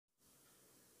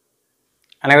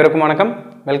அனைவருக்கும் வணக்கம்.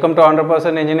 Welcome to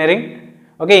 100% engineering.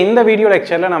 Okay, இந்த வீடியோ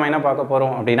லெக்சரில் நம்ம என்ன பார்க்க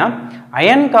போகிறோம் அப்படின்னா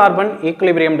அயன் கார்பன்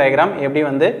ஈக்குலிபிரியம் டயக்ராம் எப்படி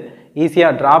வந்து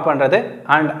ஈஸியாக ட்ரா பண்ணுறது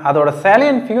அண்ட் அதோட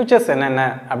சேலியன்ட் ஃபியூச்சர்ஸ் என்னென்ன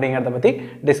அப்படிங்கிறத பற்றி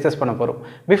டிஸ்கஸ் பண்ண போகிறோம்.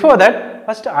 Before that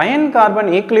first iron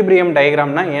carbon equilibrium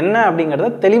டயக்ராம்னா என்ன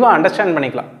அப்படிங்கிறத தெளிவாக அண்டர்ஸ்டாண்ட்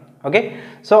பண்ணிக்கலாம். ஓகே,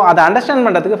 ஸோ அதை அண்டர்ஸ்டாண்ட்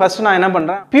பண்ணுறதுக்கு ஃபர்ஸ்ட் நான் என்ன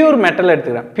பண்ணுறேன், பியூர் மெட்டல்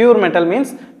எடுத்துக்கிறேன். Pure metal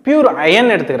means pure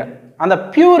iron எடுத்துக்கிறேன். அந்த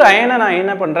பியூர் அயனை நான்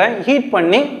என்ன பண்ணுறேன், ஹீட்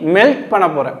பண்ணி மெல்ட் பண்ண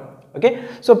போகிறேன். ஓகே,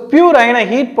 ஸோ பியூர் அயனை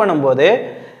ஹீட் பண்ணும்போது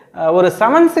ஒரு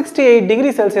 768 டிகிரி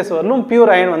செல்சியஸ் வரலும்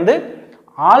பியூர் அயன் வந்து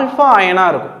ஆல்ஃபா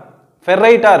அயனாக இருக்கும்,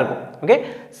 ஃபெர்ரைட்டாக இருக்கும். ஓகே,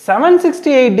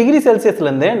 768 டிகிரி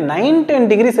செல்சியஸ்லேருந்து 910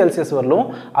 டிகிரி செல்சியஸ் வரலும்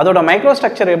அதோட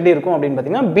மைக்ரோஸ்ட்ரக்சர் எப்படி இருக்கும் அப்படின்னு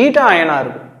பார்த்தீங்கன்னா பீட்டா அயனாக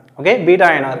இருக்கும். ஓகே, பீட்டா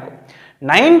அயனாக இருக்கும்.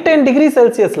 910 டிகிரி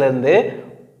செல்சியஸ்லேருந்து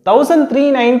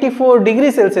 1394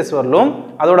 டிகிரி செல்சியஸ் வரலும்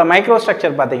அதோட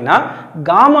மைக்ரோஸ்ட்ரக்சர் பார்த்தீங்கன்னா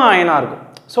காமா அயனாக இருக்கும்.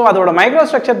 ஸோ அதோட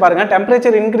மைக்ரோஸ்ட்ரக்சர் பாருங்கள்,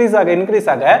 டெம்பரேச்சர் இன்க்ரீஸ்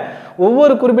ஆக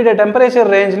ஒவ்வொரு குறிப்பிட்ட டெம்பரேச்சர்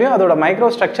ரேஞ்ச்லையும் அதோட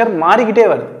மைக்ரோஸ்ட்ரக்சர் மாறிக்கிட்டே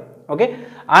வருது. Okay,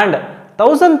 and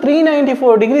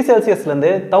 1394 degree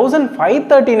செல்சியஸ்லேருந்து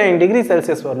 1539 degree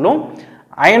Celsius வரலும்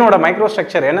அயனோட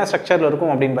மைக்ரோஸ்ட்ரக்சர் என்ன ஸ்ட்ரக்சரில்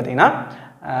இருக்கும் அப்படின்னு பார்த்தீங்கன்னா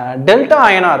டெல்டா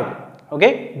அயனாக இருக்கும். Okay,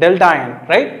 delta iron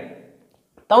right.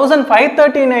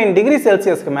 1539 degree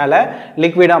செல்சியஸ்க்கு மேலே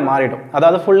லிக்விடாக மாறிடும்,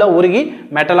 அதாவது ஃபுல்லாக உருகி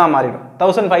மெட்டலாக மாறிடும்.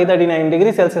 1539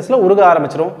 டிகிரி செல்சியஸில் உருக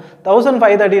ஆரம்பிச்சிடும்.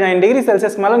 1539 டிகிரி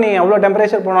செல்சியஸ்க்கு மேலே நீங்கள் எவ்வளோ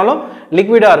டெம்பரேச்சர் போனாலும்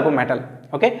லிக்விடாக இருக்கும் மெட்டல்.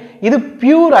 ஓகே, இது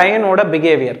பியூர் அயனோட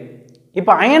பிஹேவியர்.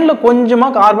 இப்போ அயனில்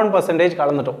கொஞ்சமாக கார்பன் பர்சன்டேஜ்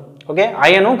கலந்துட்டோம். ஓகே,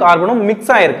 அயனும் கார்பனும்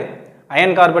மிக்ஸ் ஆகிருக்கு.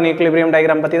 அயன் கார்பன் ஈக்குலிபிரியம்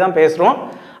டயக்ராம் பற்றி தான் பேசுகிறோம்.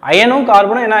 அயனும்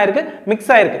கார்பனும் என்ன ஆயிருக்கு,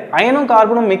 மிக்ஸ் ஆயிருக்கு. அயனும்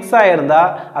கார்பனும் மிக்ஸ் ஆயிருந்தா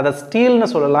அதை ஸ்டீல்னு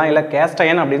சொல்லலாம், இல்லை கேஸ்ட்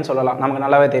அயன் அப்படின்னு சொல்லலாம், நமக்கு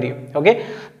நல்லாவே தெரியும். ஓகே,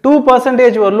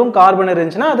 2% வரலும் கார்பன்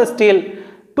இருந்துச்சுன்னா அது ஸ்டீல்,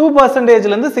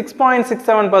 2%லேருந்து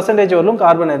 6.67% வரலும்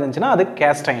கார்பன் இருந்துச்சுன்னா அது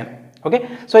கேஸ்ட் அயன். ஓகே,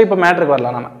 ஸோ இப்போ மேட்ருக்கு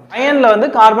வரலாம். நம்ம அயனில் வந்து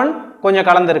கார்பன் கொஞ்சம்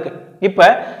கலந்துருக்கு. இப்போ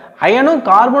அயனும்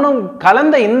கார்பனும்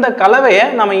கலந்த இந்த கலவையை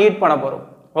நம்ம ஹீட் பண்ண போகிறோம்.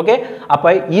 ஓகே, அப்போ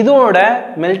இதோட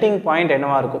மெல்டிங் பாயிண்ட்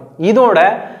என்னவா இருக்கும், இதோட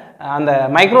அந்த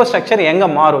மைக்ரோஸ்ட்ரக்சர் எங்கே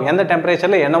மாறும், எந்த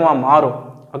டெம்பரேச்சரில் என்னவா மாறும்.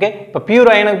 ஓகே, இப்போ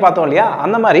பியூர் அயனுக்கு பார்த்தோம் இல்லையா,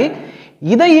 அந்த மாதிரி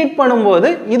இதை ஹீட் பண்ணும்போது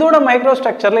இதோட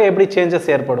மைக்ரோஸ்ட்ரக்சரில் எப்படி சேஞ்சஸ்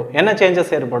ஏற்படும், என்ன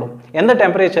சேஞ்சஸ் ஏற்படும், எந்த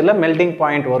டெம்பரேச்சரில் மெல்டிங்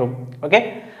பாயிண்ட் வரும். ஓகே,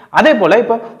 அதே போல்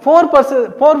இப்போ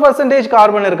 4%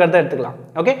 கார்பன் இருக்கிறத எடுத்துக்கலாம்.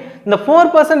 ஓகே, இந்த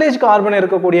 4% கார்பன்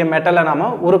இருக்கக்கூடிய மெட்டலை நம்ம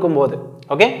உருக்கும் போது,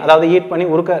 ஓகே, அதாவது ஹீட் பண்ணி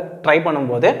உருக்க ட்ரை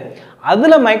பண்ணும்போது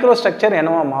அதில் மைக்ரோஸ்ட்ரக்சர்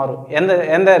என்னவா மாறும்,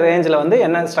 எந்த ரேஞ்சில் வந்து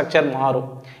என்ன ஸ்ட்ரக்சர் மாறும்,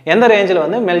 எந்த ரேஞ்சில்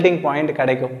வந்து மெல்டிங் பாயிண்ட்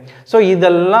கிடைக்கும். ஸோ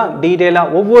இதெல்லாம்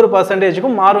டீட்டெயிலாக ஒவ்வொரு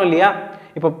பர்சன்டேஜுக்கும் மாறும் இல்லையா.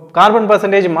 இப்போ கார்பன்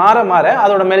பர்சன்டேஜ் மாற மாற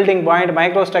அதோட மெல்டிங் பாயிண்ட்,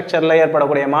 மைக்ரோஸ்ட்ரக்சரில்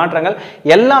ஏற்படக்கூடிய மாற்றங்கள்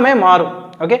எல்லாமே மாறும்.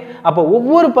 ஓகே, அப்போ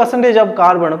ஒவ்வொரு பர்சன்டேஜ் ஆஃப்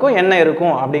கார்பனுக்கும் என்ன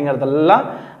இருக்கும் அப்படிங்கிறதெல்லாம்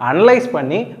அனலைஸ்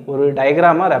பண்ணி ஒரு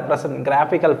டயக்ராமாக ரெப்ரசன்ட்,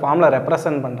 கிராஃபிக்கல் ஃபார்மில்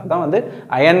ரெப்ரசன்ட் பண்ணுறது தான் வந்து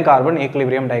iron carbon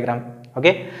equilibrium diagram.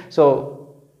 Okay, so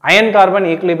iron carbon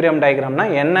equilibrium டயக்ராம்னா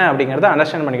என்ன அப்படிங்கிறத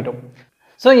அண்டர்ஸ்டாண்ட் பண்ணிக்கிட்டோம்.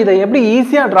 ஸோ இதை எப்படி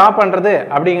ஈஸியாக ட்ரா பண்ணுறது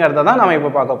அப்படிங்கிறத தான் நம்ம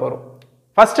இப்போ பார்க்க போகிறோம்.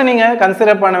 ஃபஸ்ட்டு நீங்கள்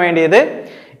கன்சிடர் பண்ண வேண்டியது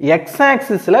எக்ஸ்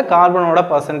ஆக்சிஸில் கார்பனோட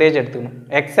பர்சன்டேஜ் எடுத்துக்கணும்.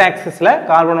 எக்ஸ் ஆக்சிஸில்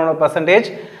கார்பனோட பர்சன்டேஜ்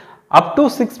அப் டு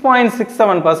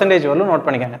 6.67% வரலும் நோட்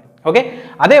பண்ணிக்கோங்க. ஓகே,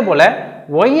 அதே போல்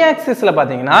ஒய் ஆக்சிஸில்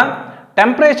பார்த்தீங்கன்னா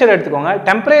டெம்பரேச்சர் எடுத்துக்கோங்க.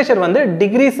 டெம்பரேச்சர் வந்து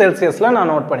டிகிரி செல்சியஸில்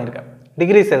நான் நோட் பண்ணியிருக்கேன்.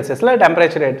 டிகிரி செல்சியஸில்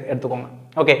டெம்பரேச்சர் எடுத்துக்கோங்க.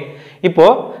 ஓகே,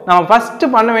 இப்போது நம்ம ஃபஸ்ட்டு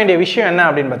பண்ண வேண்டிய விஷயம் என்ன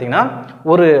அப்படின்னு பார்த்தீங்கன்னா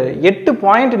ஒரு 8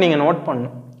 பாயிண்ட் நீங்கள் நோட்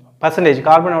பண்ணணும். பர்சன்டேஜ்,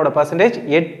 கார்பனோட பர்சன்டேஜ்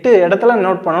 8 இடத்துல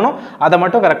நோட் பண்ணணும். அதை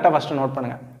மட்டும் கரெக்டாக ஃபஸ்ட்டு நோட்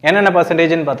பண்ணுங்கள். என்னென்ன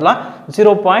பர்சன்டேஜ்னு பார்த்தலாம்,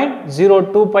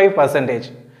 0.025%,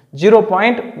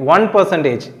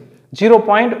 0.1%,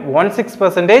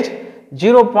 0.16%,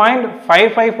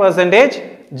 0.55%,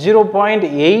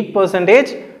 0.8%,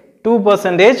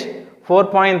 2%,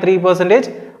 4.3%,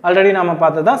 ஆல்ரெடி நம்ம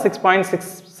பார்த்தது தான்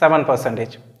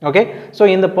 6.67%. ஓகே, ஸோ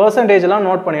இந்த பர்சன்டேஜ்லாம்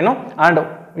நோட் பண்ணிடணும். அண்ட்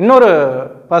இன்னொரு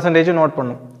பர்சன்டேஜும் நோட்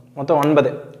பண்ணணும், மொத்தம்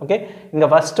 9. ஓகே, இங்கே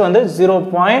ஃபஸ்ட்டு வந்து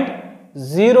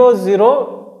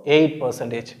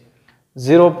 0.008%,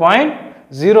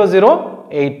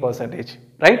 0.008%,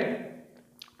 ரைட்.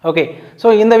 ஓகே, ஸோ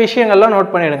இந்த விஷயங்கள்லாம்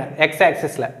நோட் பண்ணிவிடுங்க. எக்ஸ்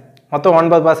ஆக்சிஸில் மொத்தம்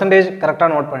 9% கரெக்டாக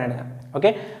நோட் பண்ணிவிடுங்க. ஓகே,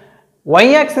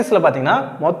 ஒய் ஆக்சிஸில் பார்த்தீங்கன்னா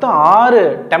மொத்தம் 6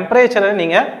 டெம்பரேச்சரை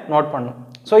நீங்கள் நோட் பண்ணணும்.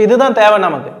 ஸோ இதுதான் தேவை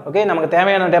நமக்கு. ஓகே, நமக்கு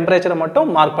தேவையான டெம்பரேச்சரை மட்டும்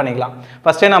மார்க் பண்ணிக்கலாம்.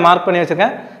 ஃபஸ்ட்டே நான் மார்க் பண்ணி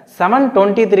வச்சுருக்கேன்.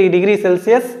 723 degree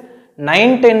Celsius,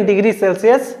 910 degree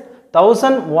Celsius,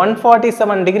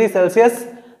 1147 degree Celsius,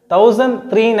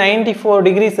 1394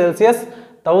 degree Celsius,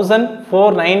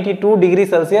 1492 degree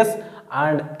Celsius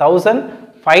and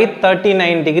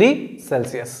 1539 degree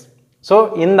Celsius. So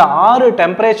இந்த 6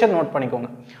 டெம்பரேச்சர் நோட் பண்ணிக்கோங்க.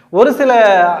 ஒரு சில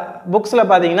புக்ஸில்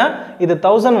பார்த்தீங்கன்னா இது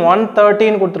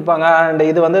 1113 கொடுத்துருப்பாங்க அண்ட்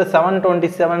இது வந்து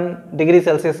 727 டிகிரி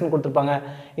செல்சியஸ்னு கொடுத்துருப்பாங்க,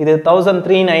 இது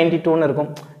 1392ன்னு இருக்கும்.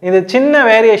 இது சின்ன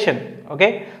வேரியேஷன். ஓகே,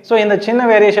 ஸோ இந்த சின்ன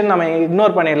வேரியேஷன் நம்ம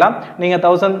இக்னோர் பண்ணிடலாம். நீங்கள்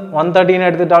 1113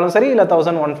 எடுத்துட்டாலும் சரி, இல்லை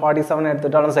 1147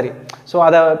 எடுத்துட்டாலும் சரி, ஸோ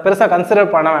அதை பெருசாக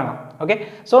கன்சிடர் பண்ண வேணாம். ஓகே,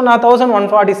 ஸோ நான்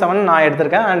 1147 நான்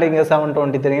எடுத்திருக்கேன் அண்ட் இங்கே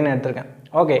 723ன்னு எடுத்திருக்கேன்.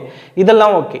 ஓகே,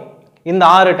 இதெல்லாம் ஓகே. இந்த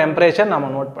 6 டெம்பரேச்சர் நம்ம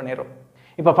நோட் பண்ணிடுறோம்.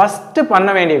 இப்போ ஃபஸ்ட்டு பண்ண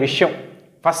வேண்டிய விஷயம்,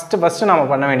 ஃபஸ்ட்டு நம்ம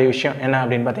பண்ண வேண்டிய விஷயம் என்ன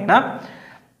அப்படின்னு பார்த்தீங்கன்னா,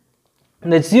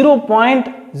 இந்த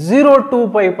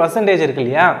 0.025% இருக்கு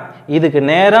இல்லையா, இதுக்கு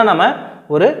நேராக நம்ம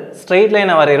ஒரு ஸ்ட்ரெயிட்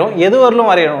லைனை வரைகிறோம். எது வரலும்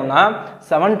வரையணும்னா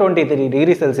 723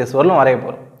 டிகிரி செல்சியஸ் வரலும் வரைய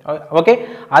போகிறோம். ஓகே,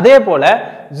 அதே போல்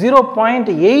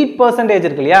 0.8%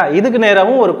 இருக்கு இல்லையா, இதுக்கு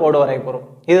நேராகவும் ஒரு கோடு வரைய போகிறோம்.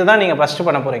 இதுதான் நீங்கள் ஃபஸ்ட்டு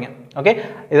பண்ண போகிறீங்க. ஓகே,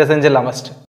 இதை செஞ்சிடலாம்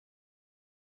ஃபஸ்ட்டு.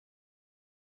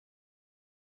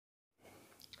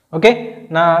 ஓகே,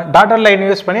 நான் டாட்டர் லைன்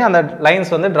யூஸ் பண்ணி அந்த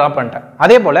லைன்ஸ் வந்து ட்ரா பண்ணிட்டேன்.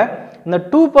 அதே போல் இந்த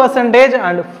 2%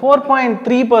 அண்ட்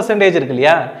 4.3% இருக்கு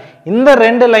இல்லையா, இந்த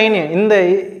ரெண்டு லைன்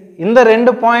இந்த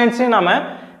ரெண்டு பாயிண்ட்ஸையும் நம்ம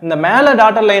இந்த மேலே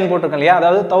டாட்டர் லைன் போட்டிருக்கோம் இல்லையா,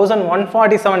 அதாவது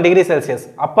 1147 degree Celsius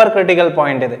upper critical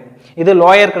point, இது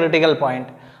lower critical point.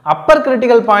 Upper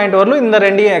critical point வரலும் இந்த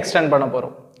ரெண்டையும் எக்ஸ்டெண்ட் பண்ண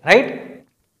போகிறோம். ரைட்?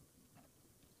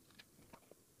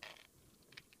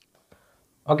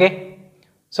 ஓகே,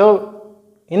 ஸோ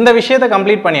இந்த விஷயத்தை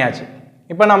கம்ப்ளீட் பண்ணியாச்சு.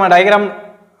 இப்போ நம்ம diagram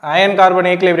iron carbon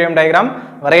equilibrium diagram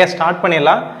வரைய ஸ்டார்ட்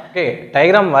பண்ணிடலாம். ஓகே,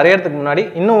 டயக்ராம் வரையறதுக்கு முன்னாடி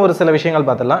இன்னும் ஒரு சில விஷயங்கள்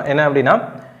பார்த்துடலாம். என்ன அப்படின்னா,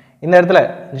 இந்த இடத்துல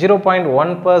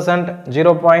 0.1%,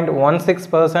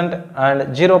 0.16% அண்ட்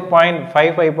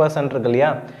 0.55% இருக்கு இல்லையா,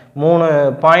 3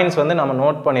 பாயிண்ட்ஸ் வந்து நம்ம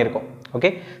நோட் பண்ணியிருக்கோம். ஓகே,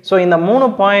 ஸோ இந்த 3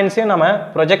 பாயிண்ட்ஸையும் நம்ம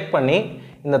ப்ரொஜெக்ட் பண்ணி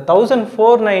இந்த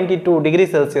 1492 டிகிரி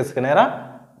செல்சியஸ்க்கு நேராக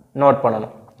நோட்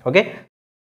பண்ணணும். ஓகே,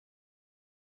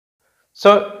 ஸோ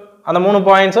அந்த 3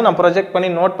 பாயிண்ட்ஸும் நான் ப்ரொஜெக்ட் பண்ணி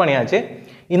நோட் பண்ணியாச்சு.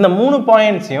 இந்த 3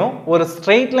 பாயிண்ட்ஸையும் ஒரு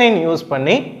ஸ்ட்ரெயிட் லைன் யூஸ்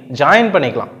பண்ணி ஜாயின்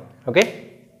பண்ணிக்கலாம். ஓகே,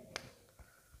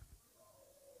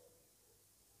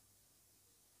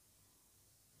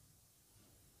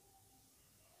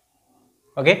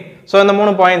 ஓகே, ஸோ இந்த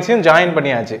 3 பாயிண்ட்ஸையும் ஜாயின்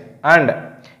பண்ணியாச்சு. அண்ட்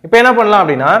இப்போ என்ன பண்ணலாம்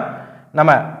அப்படின்னா,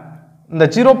 நம்ம இந்த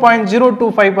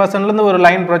 0.025%லேருந்து ஒரு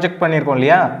லைன் ப்ரொஜெக்ட் பண்ணியிருக்கோம்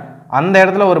இல்லையா, அந்த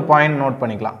இடத்துல ஒரு பாயிண்ட் நோட்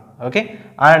பண்ணிக்கலாம். ஓகே,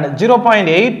 அண்ட்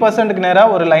 0.8%க்கு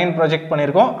நேராக ஒரு லைன் ப்ரொஜெக்ட்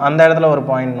பண்ணியிருக்கோம், அந்த இடத்துல ஒரு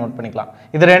பாயிண்ட் நோட் பண்ணிக்கலாம்.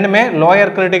 இது ரெண்டுமே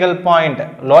lower critical point,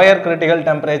 lower critical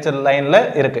temperature லைனில்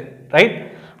இருக்குது. ரைட்?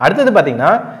 அடுத்தது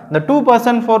பார்த்தீங்கன்னா இந்த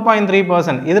 2%,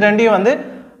 4.3% இது ரெண்டையும் வந்து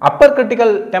அப்பர்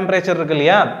கிரிட்டிக்கல் டெம்பரேச்சர் இருக்கு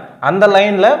இல்லையா, அந்த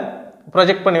லைனில்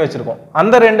ப்ரொஜெக்ட் பண்ணி வச்சுருக்கோம்.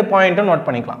 அந்த 2 பாயிண்ட்டும் நோட்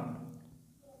பண்ணிக்கலாம்.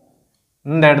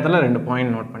 இந்த இடத்துல 2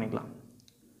 பாயிண்ட் நோட் பண்ணிக்கலாம்.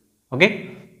 ஓகே,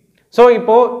 ஸோ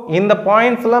இப்போ இந்த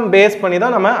பாயிண்ட்ஸ்லாம் பேஸ் பண்ணி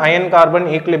தான் நம்ம அயன் கார்பன்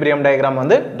ஈக்லிபிரியம் டயக்ராம்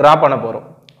வந்து ட்ரா பண்ண போகிறோம்.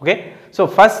 ஓகே, ஸோ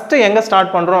ஃபஸ்ட்டு எங்கே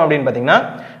ஸ்டார்ட் பண்ணுறோம் அப்படின்னு பார்த்தீங்கன்னா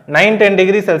 9-10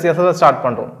 டிகிரி செல்சியஸில் ஸ்டார்ட்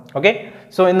பண்ணுறோம். ஓகே,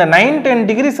 ஸோ இந்த 9-10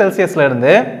 டிகிரி செல்சியஸில்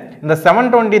இருந்து இந்த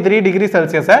 723 டிகிரி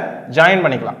செல்சியஸை ஜாயின்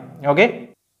பண்ணிக்கலாம். ஓகே,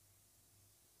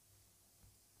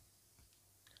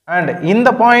 அண்ட் இந்த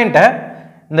பாயிண்ட்டை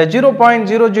இந்த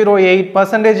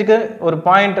 0.008%க்கு ஒரு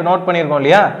பாயிண்ட் நோட் பண்ணியிருக்கோம்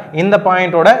இல்லையா, இந்த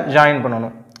பாயிண்டோட ஜாயின்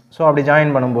பண்ணணும். ஸோ அப்படி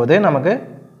ஜாயின் பண்ணும்போது நமக்கு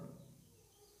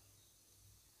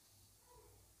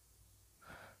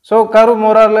so curve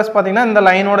more or less பார்த்தீங்கன்னா இந்த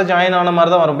லைனோட ஜாயின் ஆன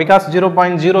மாதிரி தான் வரும். பிகாஸ்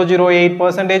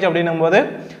 0.008% அப்படின்னும் போது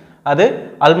அது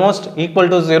ஆல்மோஸ்ட்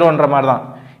ஈக்குவல் டு 0ன்ற மாதிரி தான்.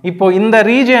 இப்போ இந்த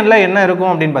ரீஜியனில் என்ன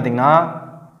இருக்கும் அப்படின்னு பார்த்தீங்கன்னா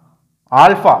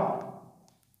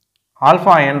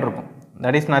ஆல்ஃபா அயன் இருக்கும்.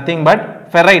 That is nothing but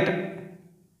ferrite.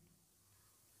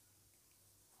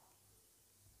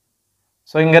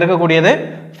 So இங்கே இருக்கக்கூடியது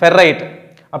ஃபெரைட்.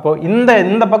 அப்போ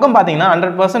இந்த பக்கம் பார்த்தீங்கன்னா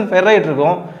 100% ஃபெரைட்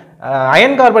இருக்கும்.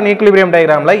 அயன் கார்பன் ஈக்லிபிரியம்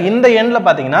டயக்ராமில் இந்த எண்டில்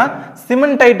பார்த்தீங்கன்னா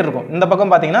சிமெண்டைட் இருக்கும். இந்த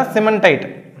பக்கம் பார்த்தீங்கன்னா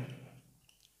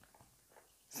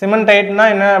சிமெண்டைட்னா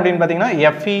என்ன அப்படின்னு பார்த்தீங்கன்னா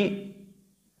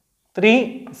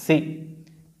Fe3C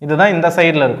இதுதான் இந்த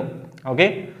சைடில் இருக்கும். Okay,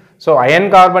 so iron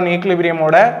carbon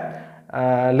ஈக்லிபிரியமோட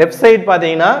left side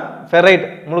பார்த்தீங்கன்னா ஃபெரைட்,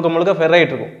 முழுக்க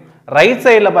ஃபெரைட் இருக்கும். ரைட்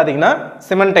சைடில் பார்த்தீங்கன்னா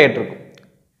சிமெண்டைட் இருக்கும்.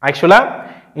 ஆக்சுவலாக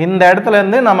இந்த இடத்துல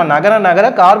இருந்து நம்ம நகர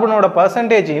கார்பனோட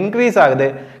பர்சன்டேஜ் இன்க்ரீஸ் ஆகுது.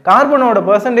 கார்பனோட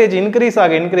பர்சன்டேஜ் இன்க்ரீஸ்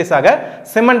ஆக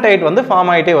சிமெண்டைட் வந்து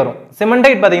ஃபார்ம் ஆகிட்டே வரும்.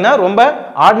 சிமெண்டைட் பார்த்தீங்கன்னா ரொம்ப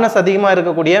ஹார்ட்னஸ் அதிகமாக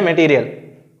இருக்கக்கூடிய மெட்டீரியல்,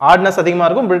 ஹார்ட்னஸ் அதிகமாக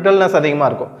இருக்கும், பிரிட்டல்னஸ் அதிகமாக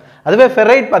இருக்கும். அதுவே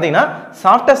ஃபெரைட் பார்த்தீங்கன்னா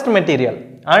softest material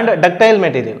and ductile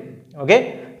material. Okay,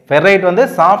 ferrite வந்து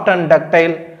சாஃப்ட் அண்ட்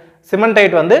டக்டைல்,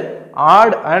 சிமெண்டைட் வந்து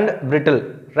heart and brittle.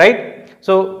 Right?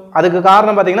 So அதுக்கு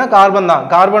காரணம் பார்த்தீங்கன்னா கார்பன் தான்.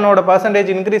 கார்பனோட பர்சன்டேஜ்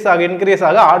இன்க்ரீஸ் ஆக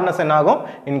ஹார்ட்னஸ் என்ன ஆகும்,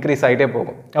 இன்க்ரீஸ் ஆகிட்டே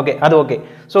போகும். ஓகே, அது ஓகே.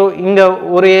 ஸோ இங்கே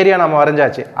ஒரு ஏரியா நம்ம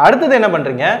வரைஞ்சாச்சு. அடுத்தது என்ன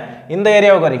பண்ணுறீங்க, இந்த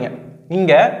ஏரியாவுக்கு வரீங்க.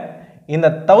 இங்கே இந்த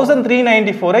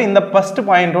 1394 இந்த ஃபர்ஸ்ட்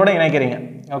பாயிண்டோட இணைக்கிறீங்க.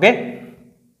 ஓகே,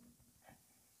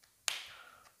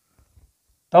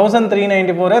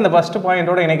 1394 இந்த ஃபர்ஸ்ட்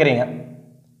பாயிண்டோட இணைக்கிறீங்க.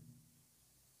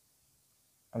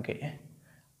 ஓகே,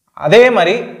 அதே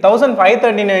மாதிரி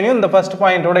 1539 இந்த ஃபர்ஸ்ட்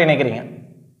பாயிண்டோட இணைக்கிறீங்க.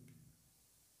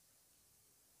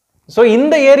 ஸோ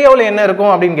இந்த ஏரியாவில் என்ன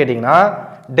இருக்கும் அப்படின்னு கேட்டிங்கன்னா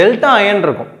டெல்டா அயன்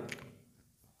இருக்கும்.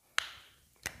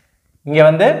 இங்கே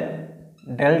வந்து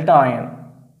டெல்டா அயன்,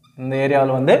 இந்த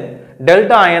ஏரியாவில் வந்து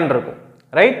டெல்டா அயன் இருக்கும்.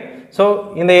 ரைட்? ஸோ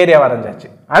இந்த ஏரியா வரைஞ்சாச்சு.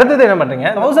 அடுத்தது என்ன பண்ணுறீங்க,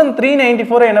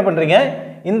 1394 என்ன பண்ணுறீங்க,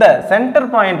 இந்த சென்டர்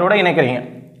பாயிண்டோட இணைக்கிறீங்க.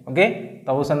 Okay,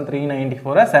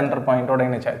 1394 centre பாயிண்டோட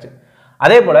இணைச்சாச்சு.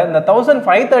 அதே போல் இந்த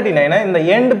 1539 இந்த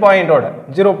எண்ட் பாயிண்டோட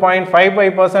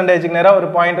 0.55% நேராக ஒரு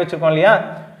பாயிண்ட் வச்சுருக்கோம் இல்லையா,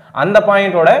 அந்த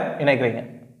பாயிண்டோட இணைக்கிறீங்க.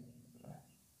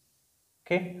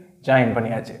 ஓகே, ஜாயின்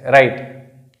பண்ணியாச்சு. ரைட்.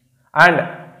 அண்ட்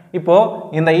இப்போ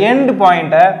இந்த எண்ட்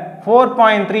பாயிண்ட்டை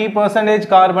 4.3%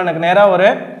 கார்பனுக்கு நேராக ஒரு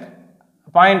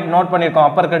பாயிண்ட் நோட் பண்ணியிருக்கோம்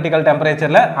அப்பர் கிரிட்டிக்கல்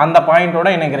டெம்பரேச்சரில், அந்த பாயிண்டோட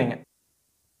இணைக்கிறீங்க.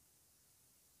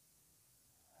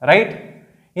 ரைட்?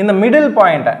 இந்த மிடில்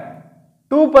பாயிண்ட்டை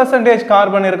 2%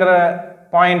 கார்பன் இருக்கிற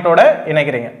பாயிண்டோட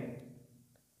இணைக்கிறீங்க.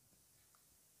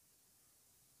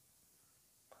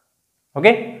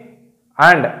 ஓகே,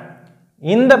 அண்ட்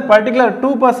இந்த பர்டிகுலர்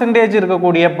 2%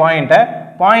 இருக்கக்கூடிய பாயிண்ட்டை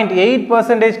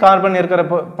 0.8% கார்பன் இருக்கிற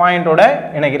பாயிண்டோட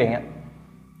இணைக்கிறீங்க.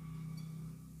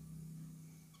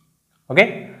 ஓகே,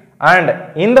 அண்ட்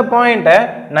இந்த பாயிண்ட்டை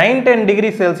 910 டிகிரி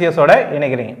செல்சியஸோட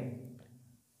இணைக்கிறீங்க.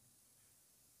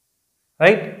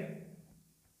 ரைட்?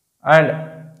 அண்ட்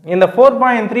இந்த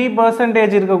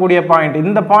 4.3% இருக்கக்கூடிய பாயிண்ட்,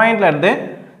 இந்த பாயிண்ட்ல இருந்து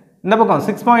இந்த பக்கம்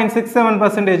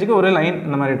 6.67%க்கு ஒரு லைன்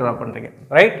இந்த மாதிரி ட்ரா பண்றீங்க.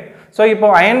 ரைட்? ஸோ இப்போ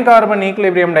அயன் கார்பன்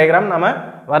ஈக்குலிபிரியம் டயக்ராம் நம்ம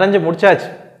வரைஞ்சு முடிச்சாச்சு.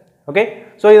 ஓகே,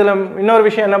 ஸோ இதில் இன்னொரு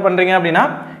விஷயம் என்ன பண்ணுறீங்க அப்படின்னா,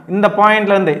 இந்த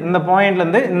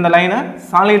பாயிண்ட்லேருந்து இந்த லைனை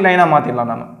சாலிட் லைனாக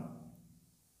மாற்றிடலாம் நம்ம.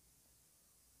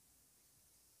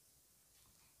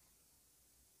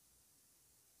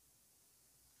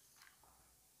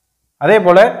 அதே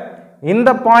போல் இந்த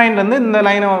பாயிண்ட்லேருந்து இந்த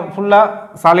லைனை ஃபுல்லாக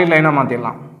சாலிட் லைனாக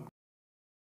மாற்றிடலாம்.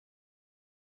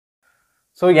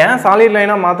 ஸோ ஏன் சாலிட்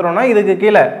லைனாக மாற்றுறோம்னா, இதுக்கு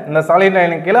கீழே இந்த சாலிட்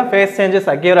லைனுக்கு கீழே ஃபேஸ் சேஞ்சஸ்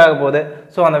அக்யூர் ஆக போகுது.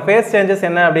 ஸோ அந்த ஃபேஸ் சேஞ்சஸ்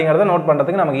என்ன அப்படிங்கிறத நோட்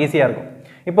பண்ணுறதுக்கு நமக்கு ஈஸியாக இருக்கும்.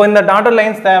 இப்போ இந்த டாட்டர்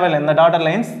லைன்ஸ் தேவையில்லை, இந்த டாட்டர்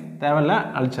லைன்ஸ் தேவையில்லை,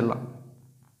 அழிச்சிடலாம்.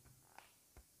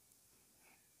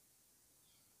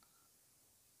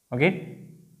 Okay,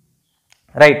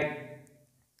 right.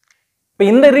 இப்போ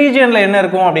இந்த ரீஜியனில் என்ன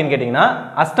இருக்கும் அப்படின்னு கேட்டிங்கன்னா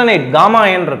அஸ்டனைட் காமா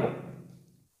அயன் இருக்கும்.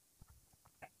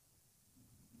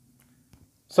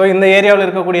 ஸோ இந்த ஏரியாவில்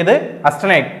இருக்கக்கூடியது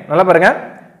அஸ்டனைட். நல்லா பாருங்க,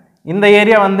 இந்த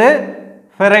ஏரியா வந்து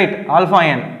ஃபெரைட் ஆல்ஃபா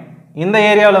அயன், இந்த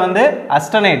ஏரியாவில் வந்து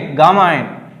அஸ்டனைட் காமா அயன்,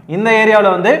 இந்த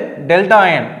ஏரியாவில் வந்து டெல்டா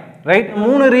அயன். ரைட்?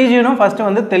 3 ரீஜியனும் ஃபர்ஸ்ட்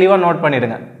வந்து தெளிவாக நோட்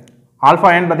பண்ணிடுங்க. ஆல்ஃபா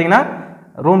அயன் பார்த்தீங்கன்னா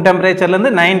ரூம்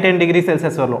டெம்பரேச்சர்லேருந்து 910 டிகிரி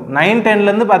செல்சியஸ் வரலும்,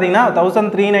 910லேருந்து பார்த்தீங்கன்னா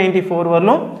 1394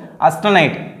 வரலும்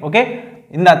அஸ்டனைட். ஓகே,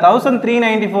 இந்த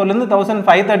 1394லேருந்து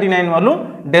 1539 வரலும்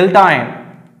டெல்டா அயன்.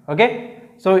 ஓகே,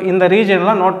 ஸோ இந்த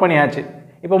ரீஜன்லாம் நோட் பண்ணியாச்சு.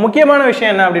 இப்போ முக்கியமான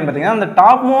விஷயம் என்ன அப்படின்னு பார்த்தீங்கன்னா, இந்த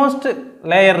டாப் மோஸ்ட்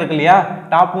லேயர் இருக்கு இல்லையா,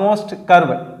 டாப் மோஸ்ட்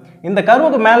கர்வ், இந்த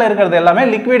கர்வுக்கு மேலே இருக்கிறது எல்லாமே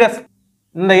லிக்விடஸ்.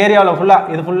 இந்த ஏரியாவில் ஃபுல்லாக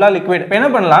இது ஃபுல்லாக லிக்விட். இப்போ என்ன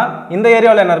பண்ணலாம், இந்த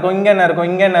ஏரியாவில் என்ன இருக்கும், இங்கே என்ன இருக்கும்,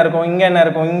 இங்கே என்ன இருக்கும், இங்கே என்ன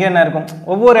இருக்கும், இங்கே என்ன இருக்கும்,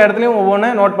 ஒவ்வொரு இடத்துலையும்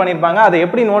ஒவ்வொன்று நோட் பண்ணியிருப்பாங்க. அதை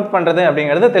எப்படி நோட் பண்ணுறது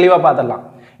அப்படிங்கிறது தெளிவாக பார்த்துடலாம்.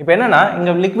 இப்போ என்னன்னா,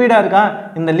 இங்கே லிக்விடாக இருக்கா,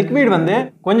 இந்த லிக்விட் வந்து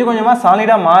கொஞ்சம் கொஞ்சமாக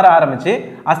சாலிடாக மாற ஆரம்பித்து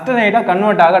அஸ்டனைட்டாக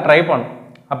கன்வெர்ட் ஆக ட்ரை பண்ணும்.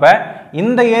 அப்போ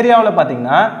இந்த ஏரியாவில்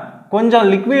பார்த்தீங்கன்னா கொஞ்சம்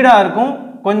லிக்விடாக இருக்கும்,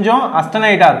 கொஞ்சம்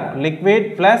அஸ்டனைட்டாக இருக்கும். லிக்விட்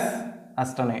ப்ளஸ்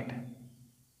அஸ்டனைட்,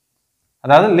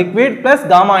 அதாவது லிக்விட் ப்ளஸ்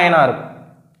காமா அயனாக இருக்கும்.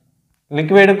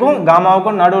 லிக்விடுக்கும்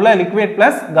காமாவுக்கும் நடுவில் லிக்விட்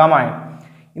ப்ளஸ் காமா அயன்.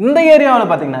 இந்த ஏரியாவில்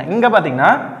பார்த்தீங்கன்னா, இங்கே பார்த்தீங்கன்னா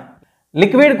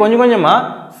லிக்விட் கொஞ்சம் கொஞ்சமாக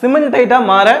சிமெண்டைட்டாக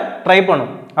மாற ட்ரை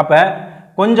பண்ணும். அப்போ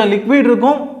கொஞ்சம் லிக்விட்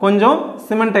இருக்கும், கொஞ்சம்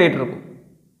சிமெண்டைட் இருக்கும்.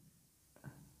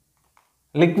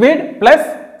 லிக்விட் ப்ளஸ்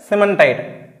சிமெண்டைட்,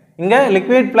 இங்கே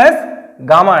liquid plus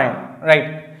gamma iron. Right?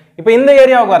 இப்போ இந்த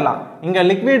ஏரியாவுக்கு வரலாம். இங்கே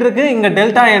லிக்விட் இருக்கு, இங்கே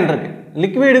டெல்டா அயன் இருக்கு.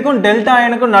 லிக்விடுக்கும் டெல்டா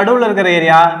அயனுக்கும் நடுவில் இருக்கிற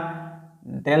area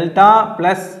delta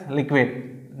plus liquid,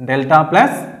 delta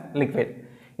plus liquid.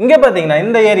 இங்கே பார்த்தீங்கன்னா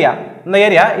இந்த ஏரியா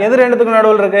எது ரெண்டுத்துக்கும்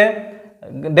நடுவில் இருக்கு,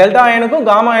 டெல்டா அயனுக்கும்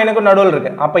காமா அயனுக்கும் நடுவில்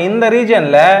இருக்கு. அப்போ இந்த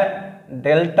ரீஜனில்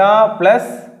delta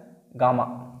plus gamma,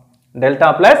 delta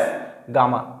plus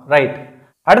gamma. Right?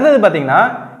 அடுத்தது பார்த்தீங்கன்னா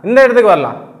இந்த இடத்துக்கு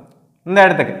வரலாம். இந்த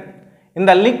இடத்துக்கு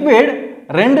இந்த லிக்விட்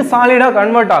 2 சாலிடாக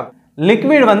கன்வெர்ட் ஆகும்.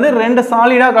 லிக்விட் வந்து 2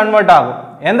 சாலிடாக கன்வெர்ட் ஆகும்.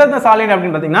 எந்தெந்த சாலிட்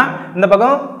அப்படின்னு பார்த்தீங்கன்னா, இந்த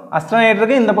பக்கம் அஸ்டனைட்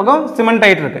இருக்கு, இந்த பக்கம்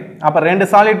சிமெண்டைட் இருக்கு. அப்போ 2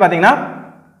 சாலிட் பார்த்தீங்கன்னா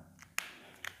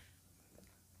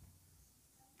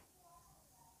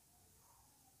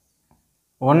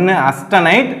ஒன்று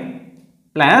அஸ்டனைட்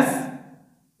பிளஸ்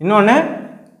இன்னொன்று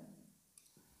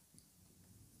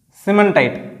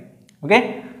சிமெண்டைட். ஓகே,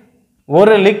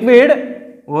 ஒரு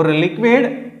லிக்விட்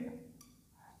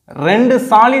ரெண்டு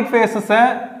சாலிட் ஃபேஸஸை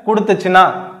கொடுத்துச்சுன்னா,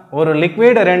 ஒரு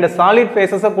லிக்விட் ரெண்டு சாலிட்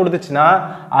ஃபேஸஸை கொடுத்துச்சுன்னா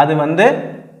அது வந்து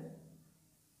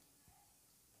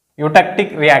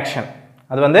யூடெக்டிக் ரியாக்ஷன்.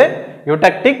 அது வந்து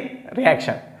யூடெக்டிக்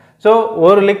ரியாக்ஷன். ஸோ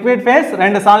ஒரு லிக்விட் ஃபேஸ்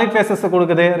ரெண்டு சாலிட் ஃபேஸஸ்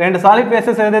கொடுக்குது. ரெண்டு சாலிட்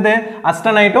ஃபேஸஸ் எது?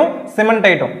 அஸ்டனைட்டும்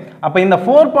சிமெண்டைட்டும். அப்போ இந்த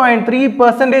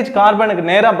 4.3% கார்பனுக்கு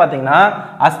நேராக பார்த்தீங்கன்னா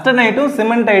அஸ்டனைட்டும்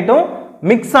சிமெண்டைட்டும்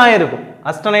மிக்ஸ் ஆகிருக்கும்.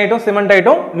 அஸ்டனைட்டும்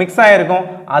சிமெண்டைட்டும் மிக்ஸ் ஆகிருக்கும்.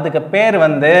 அதுக்கு பேர்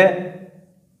வந்து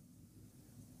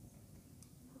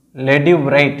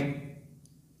லெடியூப்ரைட்.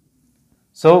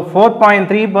 ஸோ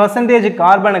 4.3%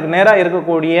 கார்பனுக்கு நேராக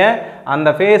இருக்கக்கூடிய அந்த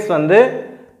ஃபேஸ் வந்து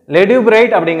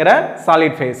லெடியூப்ரைட் அப்படிங்கிற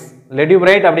சாலிட் ஃபேஸ்.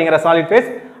 லெடியூப்ரைட் அப்படிங்கிற சாலிட் ஃபேஸ்.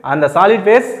 அந்த சாலிட்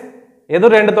ஃபேஸ் எது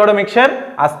ரெண்டுத்தோட மிக்சர்?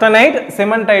 அஸ்டனைட்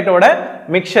சிமெண்டைட்டோட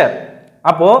மிக்சர்.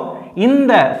 அப்போ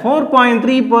இந்த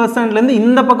 4.3%லேருந்து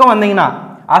இந்த பக்கம் வந்தீங்கன்னா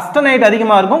அஸ்டனைட்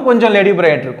அதிகமாக இருக்கும், கொஞ்சம்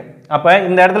லெடியூப்ரைட் இருக்கும். அப்போ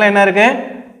இந்த இடத்துல என்ன இருக்கு?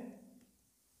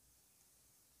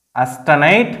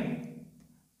 அஸ்டனைட்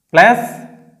பிளஸ்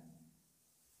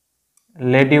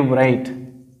லெடியூப்ரைட்.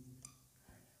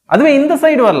 அதுவே இந்த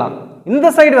சைடு வரலாம். இந்த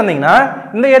சைடு வந்தீங்கன்னா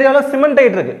இந்த ஏரியாவில்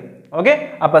சிமெண்டைட் இருக்கு. ஓகே,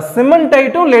 அப்ப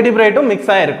சிமெண்டைட்டும் லெடியூப்ரைட்டும் மிக்ஸ்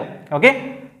ஆயிருக்கும். ஓகே,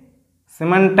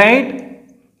 சிமெண்டைட்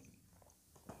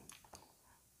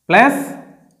பிளஸ்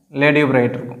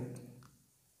லெடியூப்ரைட் இருக்கும்.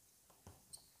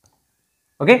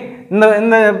 ஓகே, இந்த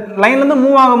லைன்ல இருந்து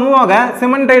மூவ் ஆக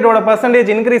சிமெண்டைட்டோட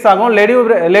பர்சன்டேஜ் இன்க்ரீஸ் ஆகும்,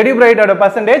 லெடியூப்ரைட்டோட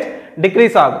பர்சன்டேஜ்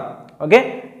டிக்ரீஸ் ஆகும். ஓகே,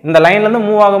 இந்த லைன்ல இருந்து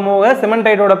மூவ் ஆக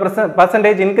சிமெண்டைட்டோட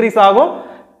பர்சன்டேஜ் இன்க்ரீஸ் ஆகும்,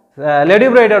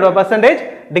 லெடியூப்ரைட்டோட பர்சன்டேஜ்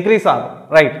டிக்ரீஸ் ஆகும்.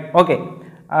 ரைட், ஓகே,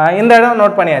 இந்த இடம்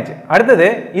நோட் பண்ணியாச்சு. அடுத்தது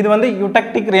இது வந்து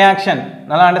யூடெக்டிக் ரியாக்ஷன்.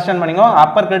 நல்லா அண்டர்ஸ்டாண்ட் பண்ணிக்கோ.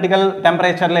 அப்பர் கிரிட்டிக்கல்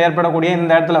டெம்பரேச்சரில் ஏற்படக்கூடிய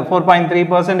இந்த இடத்துல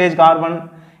 4.3% கார்பன்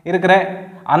இருக்கிற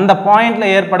அந்த பாயிண்ட்ல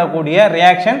ஏற்படக்கூடிய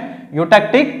ரியாக்ஷன்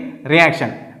யூடெக்டிக்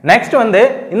ரியாக்ஷன். நெக்ஸ்ட் வந்து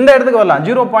இந்த இடத்துக்கு வரலாம்.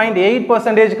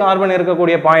 0.8% கார்பன்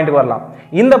இருக்கக்கூடிய பாயிண்ட்டுக்கு வரலாம்.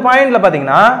 இந்த பாயிண்ட்ல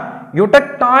பார்த்தீங்கன்னா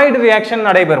யூடெக்டாய்டு ரியாக்ஷன்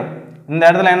நடைபெறும். இந்த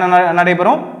இடத்துல என்ன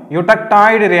நடைபெறும்?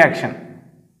 யூடெக்டாய்டு ரியாக்ஷன்.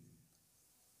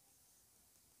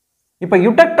 இப்போ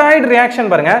யூடெக்டாய்டு ரியாக்ஷன்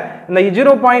பாருங்க, இந்த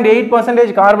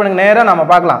 0.8% கார்பனுக்கு நேராக நம்ம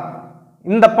பார்க்கலாம்.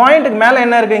 இந்த பாயிண்ட்டுக்கு மேலே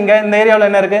என்ன இருக்கு? இங்க இந்த ஏரியாவில்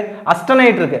என்ன இருக்கு?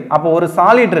 அஸ்டனைட் இருக்கு. அப்போ ஒரு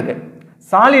சாலிட் இருக்கு.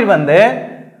 சாலிட் வந்து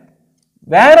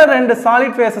வேற ரெண்டு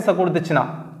சாலிட் ஃபேஸஸை கொடுத்துச்சுன்னா,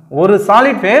 ஒரு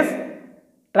சாலிட் ஃபேஸ்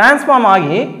டிரான்ஸ்ஃபார்ம்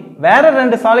ஆகி வேற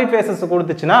ரெண்டு சாலிட் ஃபேஸஸ்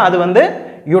கொடுத்துச்சுன்னா அது வந்து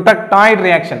யூடெக்டாய்டு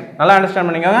ரியாக்ஷன். நல்லா அண்டர்ஸ்டாண்ட்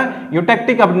பண்ணிக்கோங்க.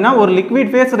 யூடெக்டிக் அப்படின்னா ஒரு லிக்விட்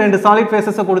ஃபேஸ் ரெண்டு சாலிட்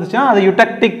ஃபேஸஸை கொடுத்துச்சுன்னா அது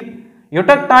யூடெக்டிக்.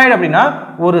 யூடெக்டாய்டு அப்படின்னா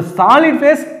ஒரு சாலிட்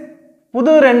ஃபேஸ்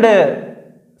புது ரெண்டு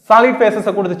சாலிட்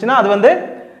ஃபேஸஸை கொடுத்துச்சுன்னா அது வந்து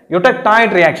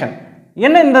யூடெக்டாய்டு ரியாக்ஷன்.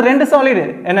 என்ன இந்த ரெண்டு சாலிட்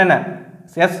என்னென்ன?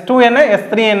 S2 என்ன,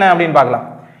 S3 என்ன அப்படின்னு பார்க்கலாம்.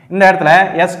 இந்த இடத்துல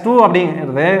S2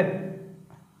 அப்படிங்கிறது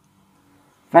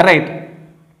ஃபெரைட்,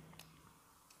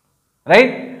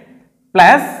 ரைட்,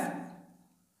 பிளஸ்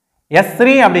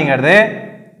S3 அப்படிங்கிறது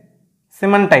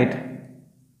சிமெண்டைட்,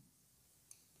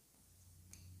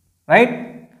 ரைட்.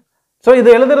 ஸோ இது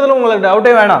எழுதுறதுல உங்களுக்கு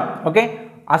டவுட்டே வேணாம். ஓகே,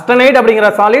 அஸ்டனைட் அப்படிங்கிற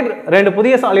சாலிட் ரெண்டு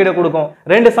புதிய சாலிடை கொடுக்கும்.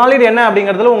 ரெண்டு சாலிட் என்ன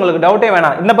அப்படிங்கிறதுல உங்களுக்கு டவுட்டே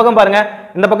வேணாம். இந்த பக்கம் பாருங்க,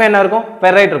 இந்த பக்கம் என்ன இருக்கும்?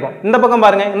 ஃபெரைட் இருக்கும். இந்த பக்கம்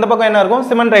பாருங்க, இந்த பக்கம் என்ன இருக்கும்?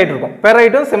 சிமெண்டைட் இருக்கும்.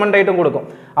 ஃபெரைட்டும் சிமெண்டைட்டும் கொடுக்கும்.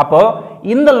 அப்போ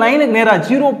இந்த லைனுக்கு நேராக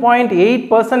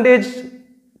 0.8%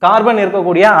 கார்பன்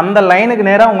இருக்கக்கூடிய அந்த லைனுக்கு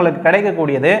நேராக உங்களுக்கு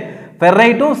கிடைக்கக்கூடியது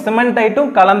ஃபெரைட்டும்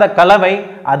சிமெண்டைட்டும் கலந்த கலவை.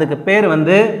 அதுக்கு பேர்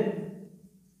வந்து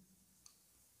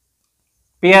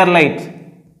பியர்லைட்.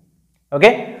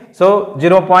 ஓகே, ஸோ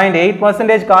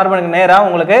 0.8% கார்பனுக்கு நேராக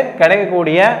உங்களுக்கு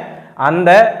கிடைக்கக்கூடிய அந்த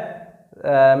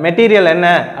மெட்டீரியல் என்ன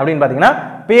அப்படின்னு பார்த்தீங்கன்னா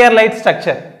பியர்லைட்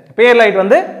ஸ்ட்ரக்சர். பியர்லைட்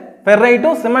வந்து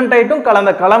ஃபெரைட்டும் சிமெண்டைட்டும்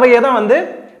கலந்த கலவையை தான் வந்து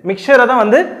மிக்சரை தான்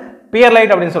வந்து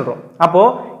பியர்லைட் அப்படின்னு சொல்கிறோம்.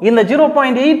 அப்போது இந்த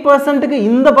 0.8%க்கு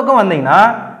இந்த பக்கம் வந்தீங்கன்னா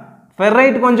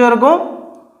ஃபெரைட் கொஞ்சம் இருக்கும்,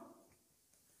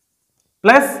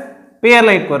 ப்ளஸ்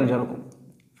பியர்லைட் கொஞ்சம் இருக்கும்.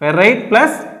 Ferrite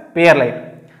plus பியர்லைட்.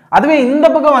 அதுவே இந்த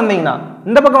பக்கம்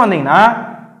வந்தீங்கன்னா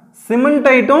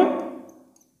சிமெண்டைட்டும்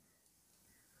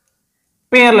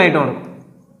பியர்லைட்டும் இருக்கும்.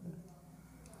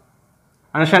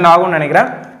 அண்டர்ஸ்டாண்ட் ஆகும்னு நினைக்கிறேன்.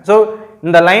 ஸோ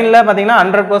இந்த லைனில் பார்த்தீங்கன்னா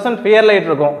 100% பியர்லைட்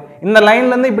இருக்கும். இந்த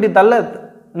லைன்லேருந்து இப்படி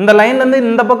இந்த லைன்லேருந்து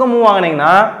இந்த பக்கம் மூவ்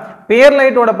ஆகினீங்கன்னா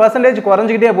பியர்லைட்டோட பர்சன்டேஜ்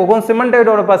குறைஞ்சிக்கிட்டே போகும்,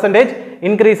 சிமெண்டைட்டோட பர்சன்டேஜ்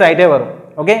இன்க்ரீஸ் ஆகிட்டே வரும்.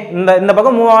 ஓகே, இந்த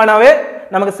பக்கம் மூவ் ஆனாவே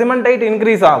நமக்கு சிமெண்டைட்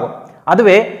இன்க்ரீஸ் ஆகும்.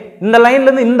 அதுவே இந்த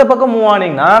லைன்லேருந்து இந்த பக்கம் மூவ்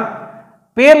ஆனீங்கன்னா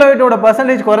பியர்லைட்டோட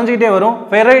பர்சன்டேஜ் குறைஞ்சிக்கிட்டே வரும்,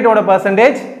 ஃபெரைட்டோட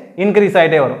பர்சன்டேஜ் இன்க்ரீஸ்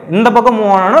ஆகிட்டே வரும். இந்த பக்கம்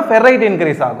மூவ் ஆனா ஃபெரைட்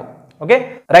இன்க்ரீஸ் ஆகும். Okay,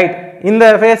 right. இந்த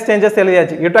ஃபேஸ் சேஞ்சஸ்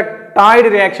எழுதியாச்சு. யூடெக்டாய்டு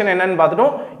ரியாக்ஷன் என்னன்னு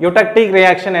பார்த்துட்டோம், யூடெக்டிக்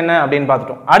ரியாக்ஷன் என்ன அப்படின்னு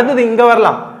பார்த்துட்டோம். அடுத்தது இங்க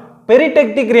வரலாம்,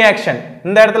 பெரிடெக்டிக் ரியாக்ஷன்.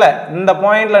 இந்த இடத்துல இந்த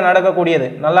பாயிண்ட்ல நடக்கக்கூடியது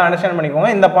நல்லா அண்டர்ஸ்டாண்ட் பண்ணிக்கோங்க.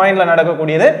 இந்த பாயிண்ட்ல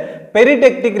நடக்கக்கூடியது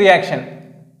பெரிடெக்டிக் ரியாக்ஷன்.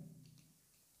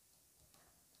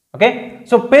 ஓகே,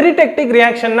 சோ பெரிடெக்டிக்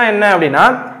ரியாக்ஷன்னா என்ன அப்படின்னா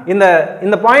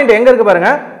இந்த பாயிண்ட் எங்க இருக்கு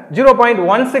பாருங்க,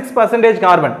 0.16%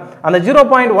 கார்பன். அந்த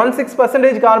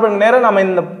 0.16% கார்பன் நேரா நம்ம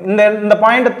இந்த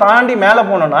பாயிண்ட் தாண்டி மேல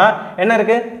போனோம்னா என்ன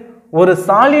இருக்கு? ஒரு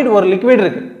சாலிட் ஒரு லிக்விட்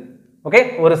இருக்கு. ஓகே,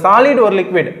 ஒரு சாலிட் ஒரு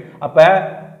லிக்விட். அப்ப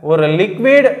ஒரு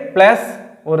லிக்விட் பிளஸ்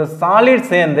ஒரு சாலிட்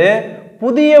சேர்ந்து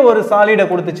புதிய ஒரு சாலிடை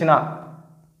கொடுத்துச்சுனா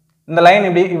இந்த லைன்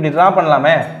இப்படி டிரா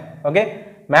பண்ணலாமே. ஓகே,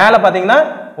 மேல பாத்தீங்கன்னா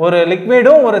ஒரு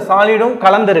லிக்விடும் ஒரு சாலிடும்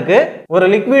கலந்திருக்கு. ஒரு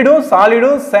லிக்விடும்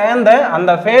சாலிடும் சேர்ந்த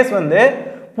அந்த ஃபேஸ் வந்து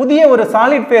புதிய ஒரு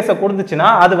சாலிட் ஃபேஸை கொடுத்துச்சுனா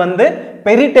அது வந்து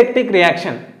பெரிடெக்டிக்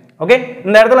ரியாக்ஷன். ஓகே,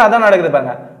 இந்த இடத்துல அதான் நடக்குது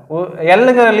பாருங்க.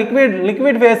 எல்ங்கிற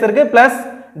லிக்விட் ஃபேஸ் இருக்கு பிளஸ்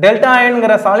டெல்டா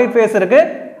ஐங்கிற சாலிட் ஃபேஸ் இருக்கு.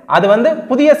 அது வந்து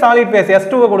புதிய சாலிட் ஃபேஸ்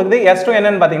S2 கொடுக்குது. S2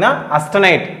 என்னன்னு பாத்தீங்கன்னா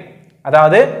அஸ்டனைட்.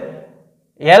 அதாவது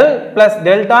L plus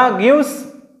delta gives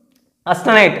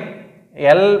austenite.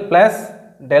 L plus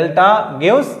delta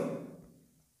gives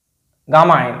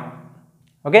gamma ion.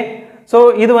 Okay, so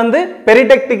இது வந்து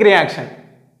peritectic reaction,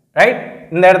 right?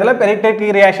 இந்த இடத்துல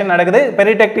peritectic reaction நடக்குது.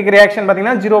 peritectic reaction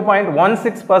பாத்தீங்கன்னா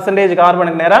 0.16%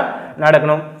 கார்பனுக்கு நேரா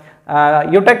நடக்கணும்.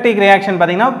 eutectic reaction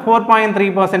பாத்தீங்கன்னா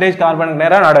 4.3% கார்பனுக்கு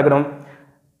நேரா நடக்கணும்.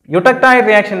 eutectoid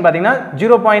reaction பாத்தீங்கன்னா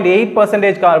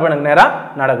 0.8% கார்பனுக்கு நேரா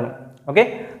நடக்கணும். ஓகே,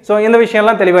 சோ இந்த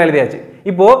விஷயம்லாம் தெளிவா எழுதியாச்சு.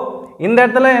 இப்போ இந்த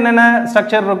இடத்துல என்னென்ன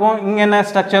ஸ்ட்ரக்சர் இருக்கும், இங்க என்ன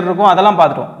ஸ்ட்ரக்சர் இருக்கும் அதெல்லாம்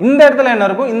பார்த்துட்டோம். இந்த இடத்துல என்ன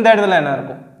இருக்கும், இந்த இடத்துல என்ன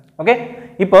இருக்கும். ஓகே,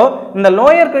 இப்போ இந்த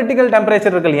லோயர் கிரிட்டிக்கல்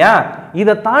டெம்பரேச்சர் இருக்கு இல்லையா,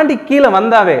 இதை தாண்டி கீழே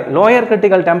வந்தாவே லோயர்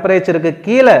கிரிட்டிக்கல் டெம்பரேச்சருக்கு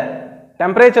கீழே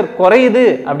டெம்பரேச்சர் குறையுது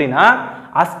அப்படின்னா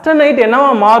அஸ்டனைட் என்னவா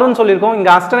மாறும்னு சொல்லியிருக்கோம்.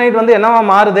 இங்க அஸ்டனைட் வந்து என்னவா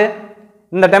மாறுது,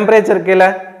 இந்த டெம்பரேச்சர் கீழே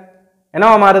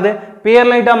என்னவா மாறுது,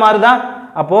 பியர்லைட்டா மாறுதா.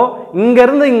 அப்போ இங்க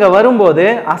இருந்து இங்க வரும்போது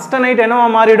அஸ்டனைட் என்னவா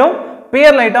மாறிடும்,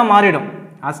 பியர்லைட்டா மாறிடும்.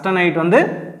 அஸ்டனைட் வந்து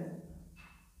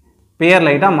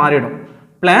பியர்லைட்டா மாறிடும்.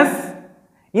 பிளஸ்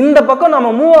இந்த பக்கம் நம்ம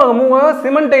மூவ் ஆக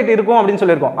சிமெண்டைட் இருக்கும் அப்படின்னு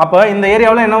சொல்லியிருக்கோம். அப்போ இந்த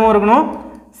ஏரியாவில் என்னவும் இருக்கணும்,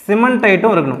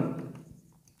 சிமெண்டைட்டும் இருக்கணும்.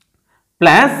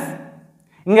 பிளஸ்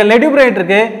இங்க லெடியூப்ரைட்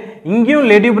இருக்கு, இங்கேயும்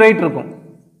லெடியூப்ரைட் இருக்கும்.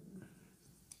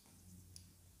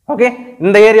 ஓகே,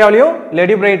 இந்த ஏரியாவிலையும்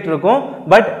லெடியூப்ரைட் இருக்கும்.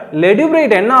 பட்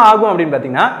லெடியூப்ரைட் என்ன ஆகும் அப்படின்னு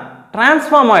பார்த்தீங்கன்னா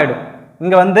டிரான்ஸ்ஃபார்ம் ஆயிடும்.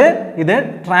 இங்க வந்து இது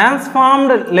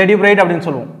டிரான்ஸ்ஃபார்ம்டு லெடியூப்ரைட் அப்படின்னு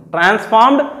சொல்லுவோம்.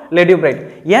 டிரான்ஸ்ஃபார்ம்டு லெடியூப்ரைட்.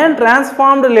 ஏன்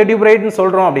டிரான்ஸ்ஃபார்ம்டு லெடியூப்ரைட்னு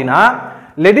சொல்றோம் அப்படின்னா,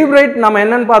 லெடியூப்ரைட் நம்ம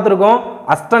என்னன்னு பார்த்துருக்கோம்,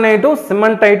 அஸ்டனைட்டும்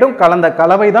சிமெண்டைட்டும் கலந்த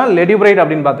கலவை தான் லெடியூப்ரைட்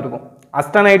அப்படின்னு பார்த்துருக்கோம்.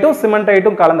 அஸ்டனைட்டும்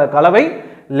சிமெண்டைட்டும் கலந்த கலவை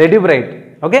லெடியூப்ரைட்.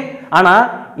 ஓகே, ஆனா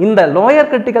இந்த லோயர்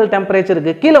கிரிட்டிக்கல்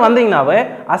டெம்பரேச்சருக்கு கீழே வந்தீங்கன்னாவே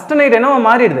அஸ்டனைட் என்னவா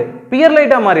மாறிடுது,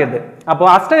 பியர்லைட்டா மாறிடுது. அப்போ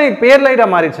அஸ்டனைட் பியர்லைட்டா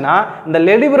மாறிடுச்சுன்னா இந்த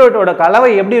லெடியூப்ரைட்டோட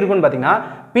கலவை எப்படி இருக்கும்னு பார்த்தீங்கன்னா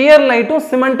பியர்லைட்டும்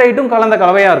சிமெண்டைட்டும் கலந்த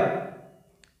கலவையா இருக்கும்.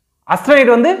 அஸ்டனைட்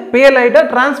வந்து பியர்லைட்டா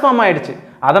டிரான்ஸ்ஃபார்ம் ஆயிடுச்சு.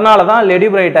 அதனால தான்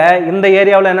லெடியூப்ரைட்டை இந்த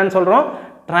ஏரியாவில் என்னன்னு சொல்றோம்,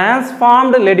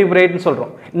 டிரான்ஸ்ஃபார்ம்டு லெடியூப்ரைட்னு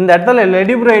சொல்றோம். இந்த இடத்துல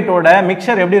லெடியூப்ரைட்டோட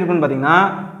மிக்சர் எப்படி இருக்குன்னு பார்த்தீங்கன்னா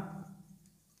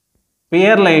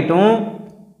பியர்லைட்டும்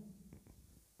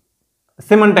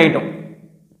சிமெண்டைட்டும்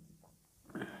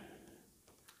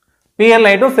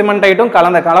சிமெண்டைட்டும்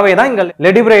கலந்த கலவை தான் இங்க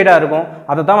லெடியூப்ரைட்டா இருக்கும்.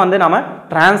 அதை தான் வந்து நாம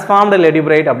டிரான்ஸ்ஃபார்ம்டு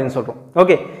லெடியூப்ரைட் அப்படின்னு சொல்றோம்.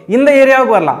 ஓகே, இந்த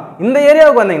ஏரியாவுக்கு வரலாம். இந்த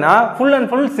ஏரியாவுக்கு வந்தீங்கன்னா ஃபுல் அண்ட்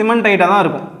ஃபுல் சிமெண்டைட்டா தான்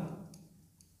இருக்கும்.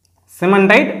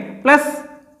 சிமெண்டைட் பிளஸ்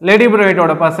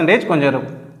லெடியூப்ரைட்டோட பர்சன்டேஜ் கொஞ்சம்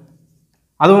இருக்கும்.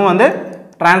 அதுவும் வந்து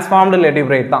டிரான்ஸ்ஃபார்ம்டு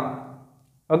லெடியூப்ரைட் தான்.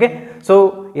 ஓகே, ஸோ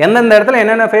எந்தெந்த இடத்துல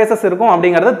என்னென்ன ஃபேஸஸ் இருக்கும்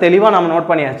அப்படிங்கிறத தெளிவாக நம்ம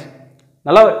நோட் பண்ணியாச்சு.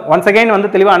 நல்லா ஒன்ஸ் அகைன் வந்து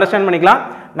தெளிவாக அண்டர்ஸ்டாண்ட் பண்ணிக்கலாம்.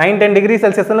 9-10 டிகிரி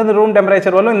செல்சியஸ்லேருந்து ரூம்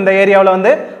டெம்பரேச்சர் வரலும் இந்த ஏரியாவில்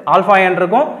வந்து ஆல்ஃபா அயன்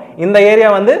இருக்கும். இந்த ஏரியா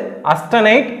வந்து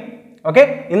அஸ்டனைட். ஓகே,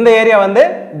 இந்த ஏரியா வந்து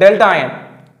டெல்டா அயன்.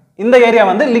 இந்த ஏரியா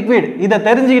வந்து லிக்விட். இதை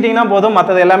தெரிஞ்சுக்கிட்டீங்கன்னா போதும்,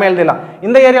 மற்றது எல்லாமே எழுதிடலாம்.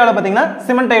 இந்த ஏரியாவில் பார்த்தீங்கன்னா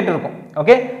சிமெண்டைட் இருக்கும்.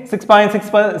 ஓகே,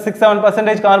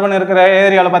 6.67% கார்பன் இருக்கிற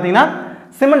ஏரியாவில் பார்த்தீங்கன்னா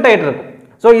சிமெண்டைட் இருக்கும்.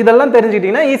 ஸோ இதெல்லாம்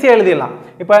தெரிஞ்சுக்கிட்டீங்கன்னா ஈஸியாக எழுதிடலாம்.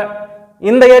 இப்போ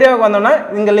இந்த ஏரியாவுக்கு வந்தோம்னா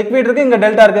இங்க லிக்விட் இருக்கு, இங்க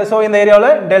டெல்டா இருக்கு. சோ இந்த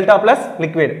ஏரியாவில் டெல்டா பிளஸ்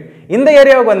லிக்விட். இந்த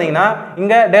ஏரியாவுக்கு வந்தீங்கன்னா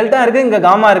இங்க டெல்டா இருக்கு, இங்க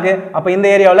காமா இருக்கு. அப்ப இந்த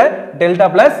ஏரியாவில் டெல்டா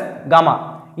பிளஸ் காமா.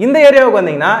 இந்த ஏரியாவுக்கு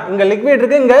வந்தீங்கன்னா இங்க லிக்விட்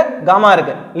இருக்கு, இங்க காமா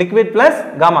இருக்கு, லிக்விட் பிளஸ்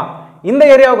காமா. இந்த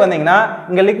ஏரியாவுக்கு வந்தீங்கன்னா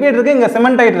இங்க லிக்விட் இருக்கு, இங்க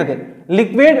சிமெண்டைட் இருக்கு,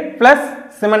 லிக்விட் பிளஸ்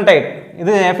சிமெண்டைட்.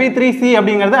 இது Fe3C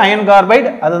அப்படிங்கிறது அயன் கார்பைடு,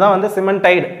 அதுதான் வந்து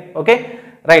சிமெண்டைடு. Okay,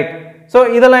 right. சோ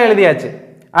இதெல்லாம் எழுதியாச்சு.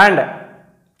 அண்ட்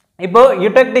இப்போ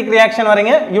யூடெக்டிக் ரியாக்ஷன்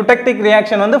வரீங்க. யூடெக்டிக்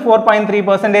ரியாக்ஷன் வந்து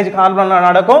 4.3% கார்பன்ல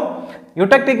நடக்கும்.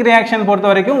 யூடெக்டிக் ரியாக்ஷன் பொறுத்த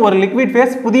வரைக்கும் ஒரு லிக்விட்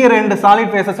ஃபேஸ் புதிய ரெண்டு சாலிட்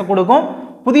ஃபேஸஸ் கொடுக்கும்.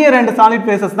 புதிய ரெண்டு சாலிட்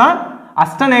ஃபேஸஸ் தான்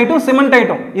அஸ்டனைட்டும்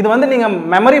சிமெண்டைட்டும். இது வந்து நீங்க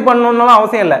மெமரி பண்ணணும்னு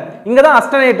அவசியம் இல்லை. இங்க தான்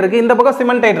அஸ்டனைட் இருக்கு, இந்த பக்கம்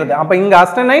சிமெண்டைட் இருக்கு. அப்ப இங்க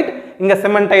அஸ்டனைட், இங்க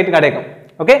சிமெண்டைட் கிடைக்கும்.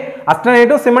 ஓகே,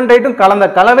 அஸ்டனைட்டும் சிமெண்டைட்டும் கலந்த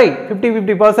கலவை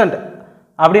 50-50%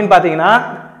 அப்படின்னு பாத்தீங்கன்னா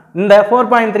இந்த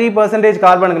 4.3%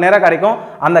 கார்பனுக்கு நேரா கிடைக்கும்.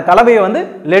 அந்த கலவையை வந்து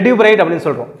லெடியூப்ரைட் அப்படின்னு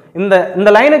சொல்றோம். இந்த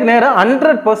லைனுக்கு நேரா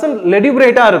 100%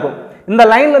 லெடியூப்ரைட்டா இருக்கும். இந்த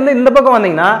லைன்ல இருந்து இந்த பக்கம்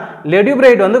வந்தீங்கன்னா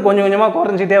லெடியூப்ரைட் வந்து கொஞ்சம் கொஞ்சமா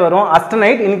குறைஞ்சிட்டே வரும்,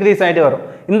 அஸ்டனைட் இன்க்ரீஸ் ஆயிட்டே வரும்.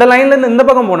 இந்த லைன்ல இருந்து இந்த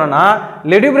பக்கம் போனோம்னா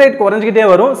லெடிபிரேட் குறைஞ்சிக்கிட்டே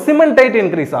வரும், சிமெண்டைட்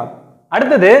இன்க்ரீஸ் ஆகும்.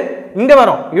 அடுத்தது இங்க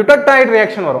வரும் யூடெக்டாய்டு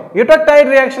ரியாக்ஷன் வரும். யூடெக்டாய்டு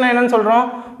ரியாக்ஷன் என்னன்னு சொல்றோம்,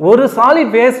 ஒரு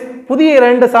சாலிட் பேஸ் புதிய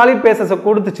ரெண்டு சாலிட் பேஸஸ்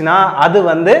கொடுத்துச்சுன்னா அது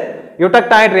வந்து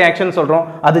யூடெக்டாய்டு ரியாக்ஷன் சொல்றோம்.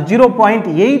 அது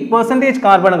 0.8%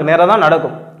 கார்பனுக்கு நேரா தான்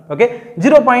நடக்கும். ஓகே,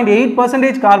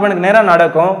 0.8% கார்பனுக்கு நேரா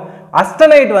நடக்கும்.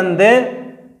 அஸ்டனைட் வந்து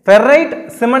ஃபெர்ரைட்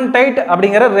சிமெண்டைட்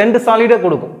அப்படிங்கிற ரெண்டு சாலிடை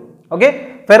கொடுக்கும். ஓகே,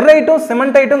 ஃபெர்ரைட்டும்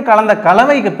சிமெண்டைட்டும் கலந்த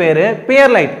கலவைக்கு பேரு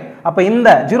பியர்லைட். அப்ப இந்த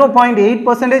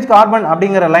 0.8% கார்பன்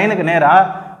அப்படிங்கிற லைனுக்கு நேரா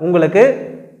உங்களுக்கு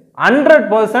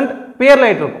 100%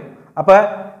 பியர்லைட் இருக்கும். அப்ப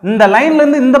இந்த லைன்ல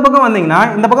இருந்து இந்த பக்கம் வந்தீங்கன்னா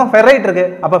இந்த பக்கம் ஃபெர்ரைட் இருக்கு.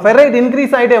 அப்ப ஃபெர்ரைட்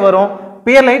இன்க்ரீஸ் ஆயிட்டே வரும்,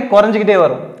 பியர்லைட் குறைஞ்சிக்கிட்டே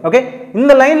வரும். ஓகே,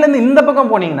 இந்த லைன்ல இருந்து இந்த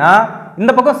பக்கம் போனீங்கன்னா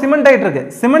இந்த பக்கம் சிமெண்டைட் இருக்கு,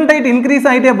 சிமெண்டைட் இன்க்ரீஸ்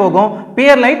ஆயிட்டே போகும்,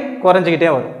 பியர்லைட்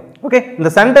குறைஞ்சிக்கிட்டே வரும். ஓகே, இந்த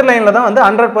சென்டர் லைன்ல தான் வந்து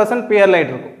 100% பியர்லைட்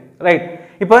இருக்கும். ரைட்,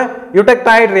 இப்போ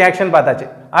யூடெக்டாய்டு ரியாக்ஷன் பார்த்தாச்சு.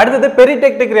 அடுத்தது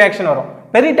பெரிடெக்டிக் ரியாக்ஷன் வரும்.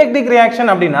 பெரிடெக்டிக் ரியாக்ஷன்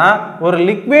அப்படின்னா ஒரு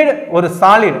லிக்விட் ஒரு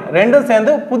சாலிட் ரெண்டும்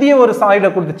சேர்ந்து புதிய ஒரு சாலிடை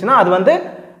கொடுத்துச்சுன்னா அது வந்து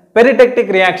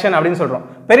பெரிடெக்டிக் ரியாக்ஷன் அப்படின்னு சொல்றோம்.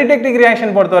 பெரிடெக்டிக்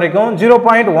ரியாக்ஷன் பொறுத்த வரைக்கும்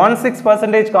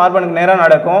 0.16% கார்பனுக்கு நேரா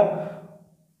நடக்கும்.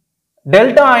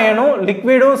 டெல்டா அயனும்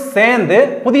லிக்விடும் சேர்ந்து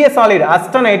புதிய சாலிட்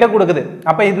அஸ்டனைட்டை கொடுக்குது.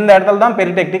 அப்ப இந்த இடத்துல தான்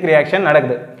பெரிடெக்டிக் ரியாக்ஷன்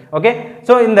நடக்குது. ஓகே,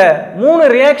 சோ இந்த மூணு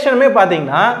ரியாக்ஷனுமே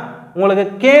பாத்தீங்கன்னா உங்களுக்கு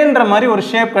கேன்ற மாதிரி ஒரு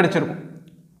ஷேப் கிடைச்சிருக்கும்.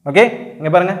 ஓகே, இங்க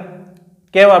பாருங்க,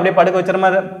 கேவை அப்படியே படுக்க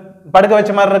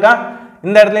வச்ச மாதிரி இருக்கா.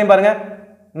 இந்த இடத்துலயும் பாருங்க,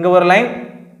 இங்க ஒரு லைன்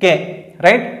கே.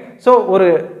 ரைட், சோ ஒரு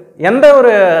எந்த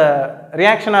ஒரு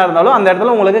ரியாக்ஷனா இருந்தாலும் அந்த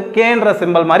இடத்துல உங்களுக்கு கேன்ற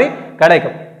சிம்பல் மாதிரி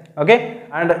கிடைக்கும். ஓகே,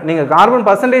 அண்ட் நீங்க கார்பன்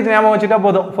பர்சன்டேஜ் ஞாபகம் வச்சுட்டா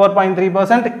போதும்.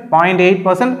 4.3%,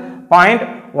 0.8%,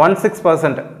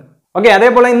 0.16%. ஓகே, அதே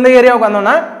போல இந்த ஏரியாவுக்கு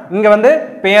வந்தோம்னா இங்க வந்து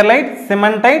பியர்லைட்,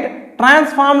 சிமெண்டைட்,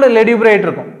 டிரான்ஸ்ஃபார்ம்டு லெடிபிரேட்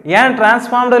இருக்கும். ஏன்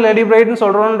டிரான்ஸ்ஃபார்ம்டு லெடிபிரேட்னு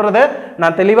சொல்றோன்றதை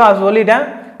நான் தெளிவா சொல்லிட்டேன்.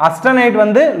 அஸ்டனைட்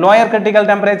வந்து லோயர் கிரிட்டிக்கல்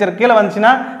டெம்பரேச்சர் கீழே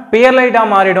வந்துச்சுன்னா பியர்லைட்டா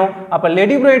மாறிடும். அப்ப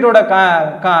லெடிபிரேட்டோட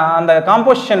அந்த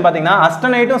காம்போசிஷன் பாத்தீங்கன்னா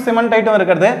அஸ்டனைட்டும் சிமெண்டைட்டும்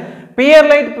இருக்கிறது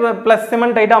பியர்லைட் பிளஸ்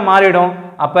சிமெண்டைட்டா மாறிடும்.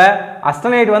 அப்ப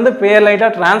அஸ்டனைட் வந்து பியர்லைட்டா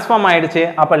டிரான்ஸ்ஃபார்ம் ஆயிடுச்சு.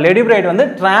 அப்ப லெடிபிரேட் வந்து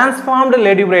டிரான்ஸ்ஃபார்ம்டு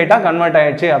லெடிபிரேட்டா கன்வெர்ட்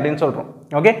ஆயிடுச்சு அப்படின்னு சொல்றோம்.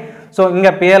 ஓகே, சோ இங்க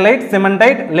பியர்லைட்,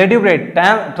 சிமெண்டைட், லெடிபிரேட்,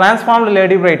 டிரான்ஸ்ஃபார்ம்டு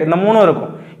லெடிபிரேட் இந்த மூணும்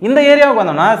இருக்கும். இந்த ஏரியாவுக்கு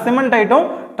வந்தோம்னா சிமெண்டைட்டும்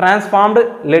டிரான்ஸ்ஃபார்ம்டு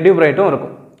லெடிபிரேட்டும்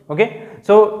இருக்கும். ஓகே,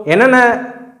 சோ என்னென்ன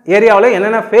ஏரியாவில்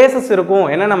என்னென்ன ஃபேஸஸ் இருக்கும்,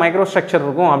 என்னென்ன மைக்ரோஸ்ட்ரக்சர்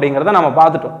இருக்கும் அப்படிங்கிறத நம்ம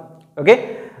பார்த்துட்டோம். ஓகே,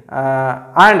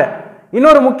 அண்ட்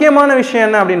இன்னொரு முக்கியமான விஷயம்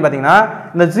என்ன அப்படின்னு பார்த்தீங்கன்னா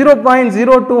இந்த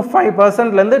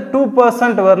 0.025%லேருந்து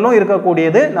 2% வரலும்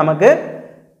இருக்கக்கூடியது நமக்கு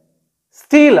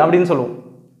ஸ்டீல் அப்படின்னு சொல்லுவோம்.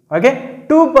 ஓகே,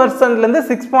 2%லேருந்து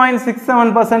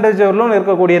 6.67% வரலும்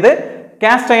இருக்கக்கூடியது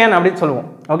கேஸ்ட் அயன் அப்படின்னு சொல்லுவோம்.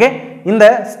 ஓகே, இந்த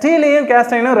ஸ்டீலையும்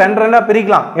கேஸ்ட் அயனும் ரெண்டா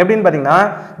பிரிக்கலாம். எப்படின்னு பார்த்தீங்கன்னா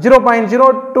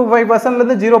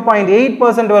 0.025%லேருந்து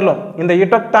 0.8% வரலும் இந்த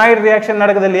யூடெக்டாய்டு ரியாக்ஷன்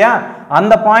நடக்குது இல்லையா,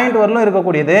 அந்த பாயிண்ட் வரலும்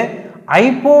இருக்கக்கூடியது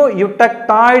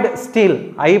ஐப்போயூடெக்டாய்டு ஸ்டீல்.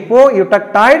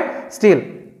 ஐப்போயூடெக்டாய்டு ஸ்டீல்.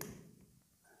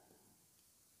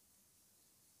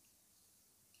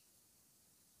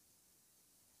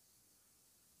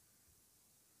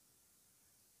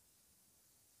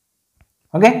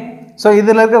 ஓகே, சோ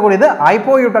இதுல இருக்கக்கூடியது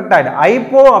ஐப்போயூடெக்டாய்டு.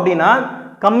 ஐப்போ அப்படின்னா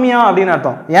கம்மியா அப்படின்னு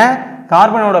அர்த்தம். ஏன்,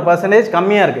 கார்பனோட பர்சன்டேஜ்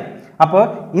கம்மியா இருக்கு. அப்போ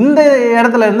இந்த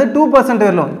இடத்துல இருந்து 2%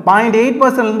 வரலும்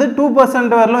 0.8% இருந்து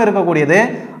 2% வரலும் இருக்கக்கூடியது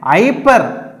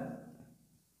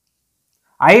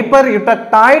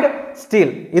ஹைப்பர்யூடெக்டாய்டு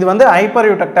ஸ்டீல். இது வந்து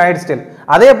ஹைப்பர்யூடெக்டாய்டு ஸ்டீல்.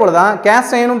 அதே போல தான்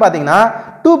கேஸ்ட் அயனும் பாத்தீங்கன்னா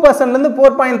 2% இருந்து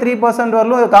 4.3%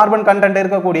 வரலும் கார்பன் கண்டென்ட்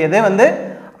இருக்கக்கூடியது வந்து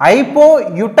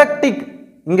ஹைப்போயூடெக்டிக்.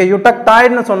 இங்க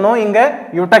யூடெக்டாய்டுன்னு சொன்னோம், இங்க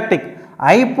eutectic.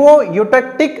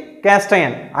 ஐப்போயூடெக்டிக் cast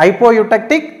iron.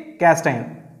 ஐப்போயூடெக்டிக் cast iron.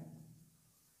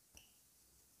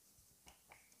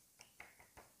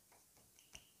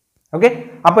 Okay,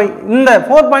 அப்ப இந்த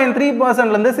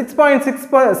 4.3%ல இருந்து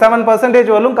 6.67%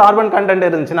 வரலும் கார்பன் கண்டென்ட்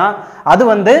இருந்துச்சுன்னா அது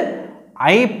வந்து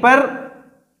hyper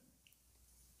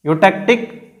eutectic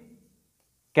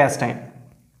cast iron.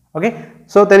 Okay,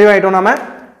 so தெளிவாயிட்டோம் நாம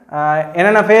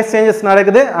என்னென்ன ஃபேஸ் சேஞ்சஸ்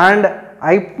நடக்குது. அண்ட்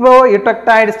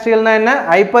ஐப்போயூடெக்டாய்டு ஸ்டீல்னா என்ன,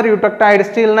 ஹைப்பர்யூடெக்டாய்டு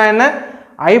ஸ்டீல்னா என்ன,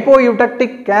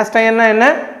 ஐப்போயூடெக்டிக் கேஸ்ட் அயன்னா என்ன,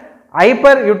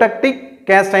 ஹைப்பர்யூடெக்டிக்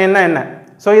கேஸ்ட் அயன்னா என்ன.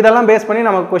 ஸோ இதெல்லாம் பேஸ் பண்ணி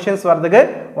நமக்கு கொஷின்ஸ் வரதுக்கு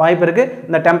வாய்ப்பு இருக்குது.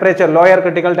 இந்த டெம்பரேச்சர் லோயர்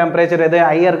கிரிட்டிக்கல் டெம்பரேச்சர் எது,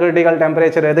 ஹையர் கிரிட்டிக்கல்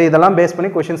டெம்பரேச்சர் எது, இதெல்லாம் பேஸ் பண்ணி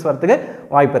கொஷின்ஸ் வரதுக்கு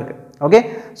வாய்ப்பு இருக்குது. ஓகே,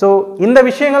 ஸோ இந்த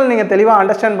விஷயங்கள் நீங்கள் தெளிவாக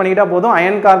அண்டர்ஸ்டாண்ட் பண்ணிக்கிட்டா போதும்.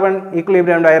 அயன் கார்பன்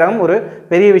ஈக்குலிபிரியம் டயக்ராம் ஒரு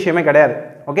பெரிய விஷயமே கிடையாது.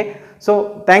 Okay, so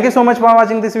thank you so much for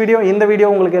வாட்சிங் திஸ் வீடியோ. இந்த வீடியோ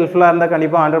உங்களுக்கு ஹெல்ப்ஃபுல்லாக இருந்தால்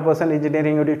கண்டிப்பாக 100%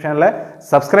 இன்ஜினியரிங் யூடியூப் சேனலில்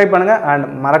சப்ஸ்கிரைப் பண்ணுங்கள் அண்ட்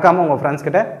மறக்காமல் உங்கள் ஃப்ரெண்ட்ஸ்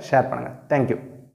கிட்ட ஷேர் பண்ணுங்கள். தேங்க்யூ.